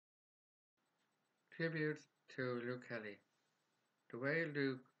Tributes to Luke Kelly. The way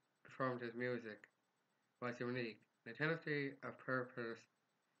Luke performed his music was unique. The intensity of purpose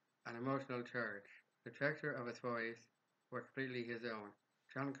and emotional charge, the texture of his voice were completely his own.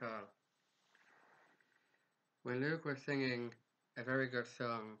 John Call. When Luke was singing a very good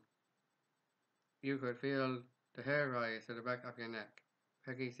song, you could feel the hair rise to the back of your neck.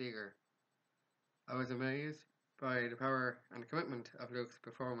 Peggy Seeger. I was amazed by the power and commitment of Luke's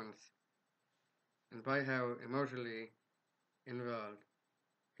performance and by how emotionally involved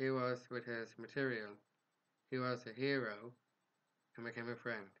he was with his material. He was a hero and became a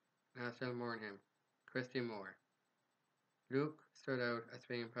friend, and I still mourn him. Christy Moore. Luke stood out as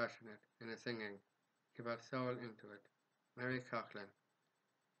being passionate in his singing. He brought soul into it. Mary Coughlin.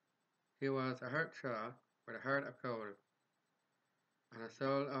 He was a heart Shaw with a heart of gold and a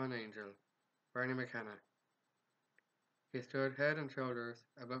soul of an angel. Barney McKenna. He stood head and shoulders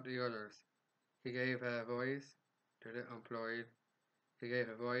above the others. He gave a voice to the unemployed. He gave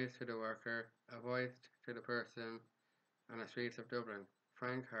a voice to the worker, a voice to the person on the streets of Dublin.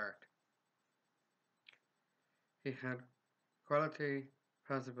 Frank Hart. He had quality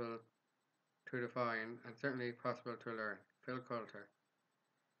possible to define and certainly possible to learn. Phil Coulter.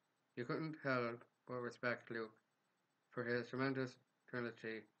 You couldn't help but respect Luke for his tremendous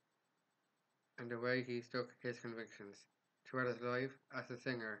trilogy and the way he stuck his convictions. Throughout his life as a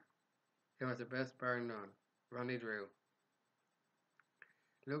singer, he was the best bar none. Ronnie Drew.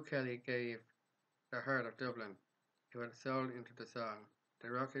 Luke Kelly gave the heart of Dublin. He went soul into the song. The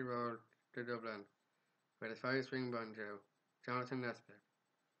Rocky Road to Dublin with his 5-string banjo. Jonathan Nesbitt.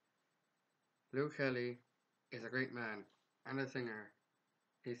 Luke Kelly is a great man and a singer.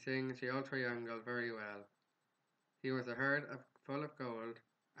 He sings the old triangle very well. He was a heart full of gold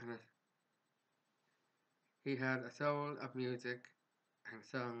and he had a soul of music and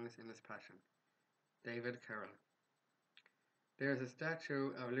songs in his passion. David Carroll. There is a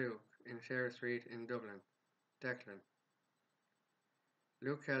statue of Luke in Share Street in Dublin. Declan.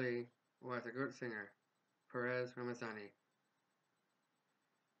 Luke Kelly was a good singer. Perez Ramazani.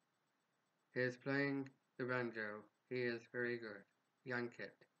 He is playing the banjo. He is very good.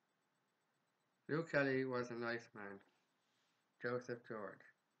 Yankit. Luke Kelly was a nice man. Joseph George.